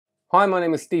Hi, my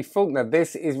name is Steve Faulkner.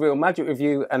 This is Real Magic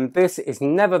Review, and this is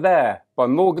Never There by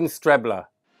Morgan Strebler.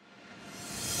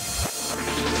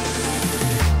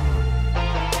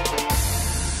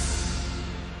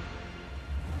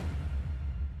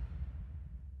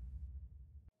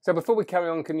 So before we carry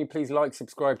on, can you please like,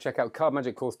 subscribe, check out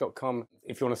cardmagiccourse.com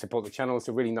if you want to support the channel. It's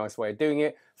a really nice way of doing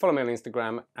it. Follow me on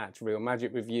Instagram at Real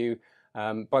Magic Review.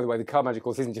 By the way, the Card Magic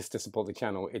course isn't just to support the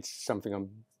channel. It's something I'm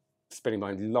spending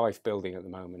my life building at the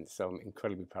moment, so I'm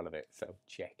incredibly proud of it. So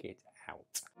check it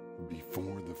out.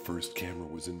 Before the first camera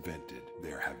was invented,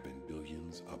 there have been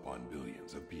billions upon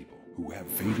billions of people who have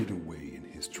faded away in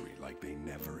history like they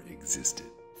never existed.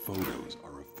 Photos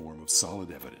are a form of solid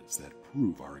evidence that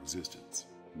prove our existence.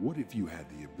 What if you had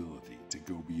the ability to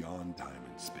go beyond time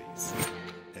and space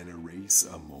and erase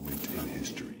a moment in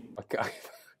history? Okay.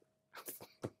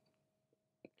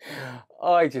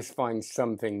 I just find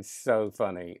something so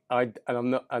funny.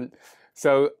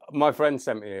 So my friend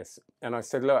sent me this, and I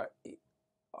said, look,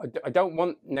 I don't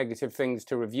want negative things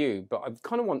to review, but I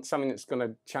kind of want something that's going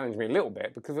to challenge me a little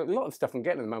bit, because a lot of stuff I'm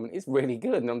getting at the moment is really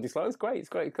good, and I'm just like, it's great, it's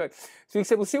great, it's great. So he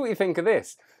said, well, see what you think of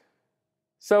this.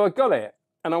 So I got it,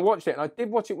 and I watched it, and I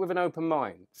did watch it with an open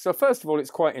mind. So first of all,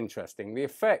 it's quite interesting. The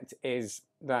effect is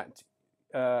that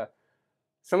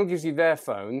someone gives you their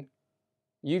phone,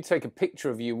 you take a picture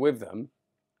of you with them,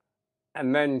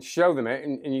 and then show them it,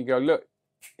 and you go, look,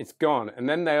 it's gone. And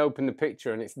then they open the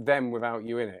picture, and it's them without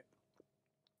you in it.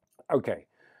 Okay.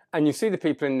 And you see the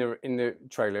people in the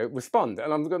trailer respond,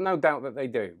 and I've got no doubt that they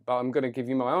do, but I'm going to give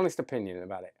you my honest opinion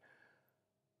about it.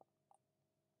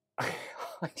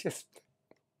 I just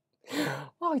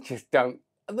don't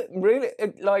really,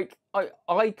 like,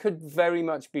 I could very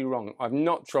much be wrong. I've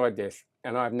not tried this,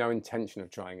 and I have no intention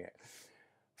of trying it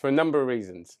for a number of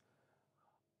reasons.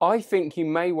 I think you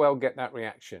may well get that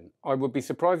reaction. I would be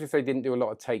surprised if they didn't do a lot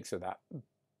of takes of that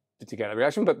to get a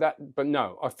reaction, but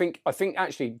no. I think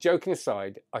actually, joking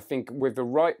aside, I think with the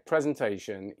right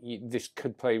presentation, this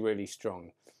could play really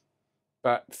strong.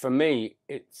 But for me,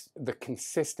 it's the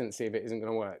consistency of it isn't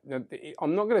going to work. Now,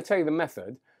 I'm not going to tell you the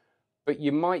method, but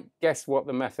you might guess what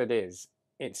the method is.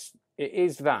 It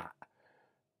is that.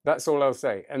 That's all I'll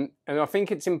say. And I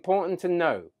think it's important to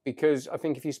know, because I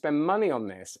think if you spend money on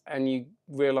this and you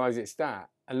realize it's that,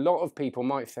 a lot of people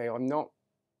might say, I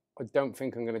don't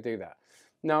think I'm going to do that.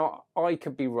 Now, I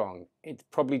could be wrong. It's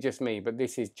probably just me, but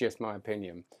this is just my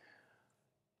opinion.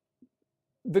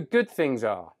 The good things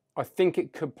are, I think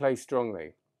it could play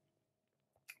strongly.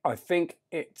 I think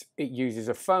it uses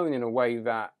a phone in a way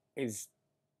that it's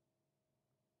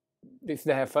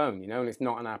their phone, you know, and it's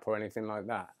not an app or anything like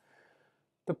that.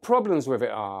 The problems with it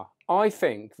are, I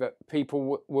think that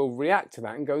people will react to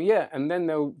that and go, yeah, and then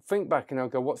they'll think back and they'll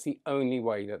go, what's the only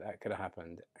way that that could have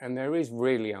happened? And there is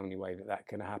really only way that that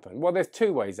could have happened. Well, there's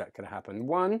two ways that could have happened.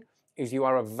 One is you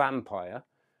are a vampire.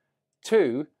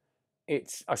 Two,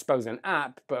 it's, I suppose, an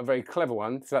app, but a very clever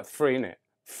one. So that's free, isn't it?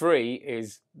 Free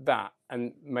is that,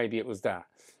 and maybe it was that.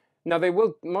 Now, they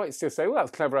might still say, well,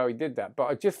 that's clever how he did that. But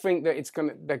I just think that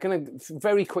they're going to,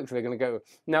 very quickly, they're going to go.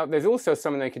 Now, there's also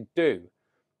something they could do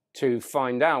to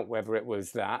find out whether it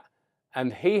was that.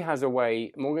 And he has a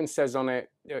way, Morgan says on it,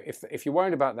 if you're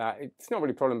worried about that, it's not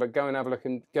really a problem, but go and have a look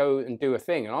and go and do a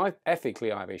thing. And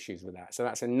ethically, I have issues with that. So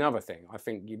that's another thing. I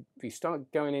think you start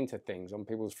going into things on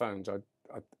people's phones,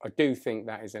 I do think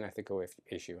that is an ethical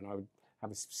issue. And I would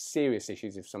have serious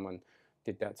issues if someone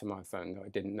did that to my phone that I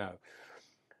didn't know.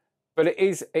 But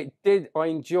I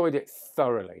enjoyed it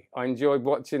thoroughly. I enjoyed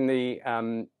watching the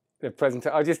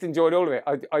presentation. I just enjoyed all of it.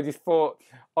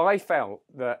 I felt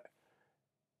that,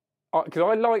 because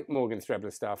I like Morgan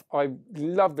Strebler stuff. I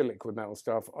love the liquid metal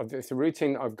stuff. It's a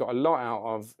routine I've got a lot out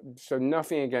of, so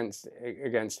nothing against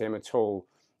him at all.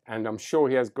 And I'm sure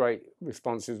he has great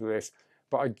responses with this.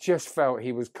 But I just felt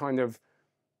he was kind of,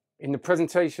 in the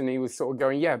presentation, he was sort of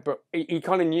going, yeah, but he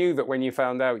kind of knew that when you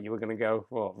found out, you were going to go,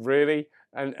 what, really?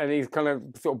 And he's kind of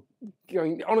sort of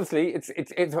going, honestly,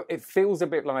 it feels a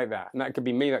bit like that. And that could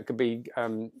be me, that could be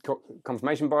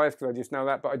confirmation bias, because I just know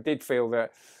that. But I did feel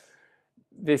that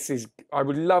this is, I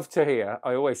would love to hear,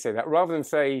 I always say that, rather than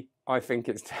say, I think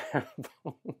it's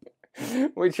terrible,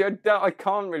 which I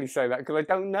can't really say that, because I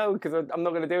don't know, because I'm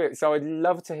not going to do it. So I'd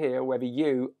love to hear whether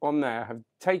you on there have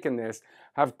taken this,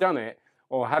 have done it,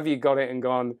 or have you got it and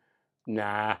gone,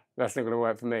 nah, that's not going to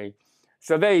work for me.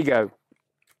 So there you go.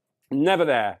 Never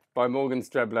There by Morgan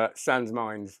Strebler, Sans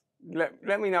Minds.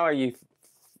 Let me know how you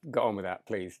got on with that,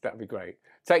 please. That'd be great.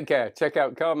 Take care. Check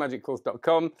out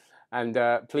cardmagiccourse.com,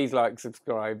 and please like,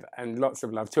 subscribe, and lots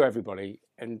of love to everybody,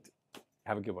 and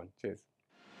have a good one. Cheers.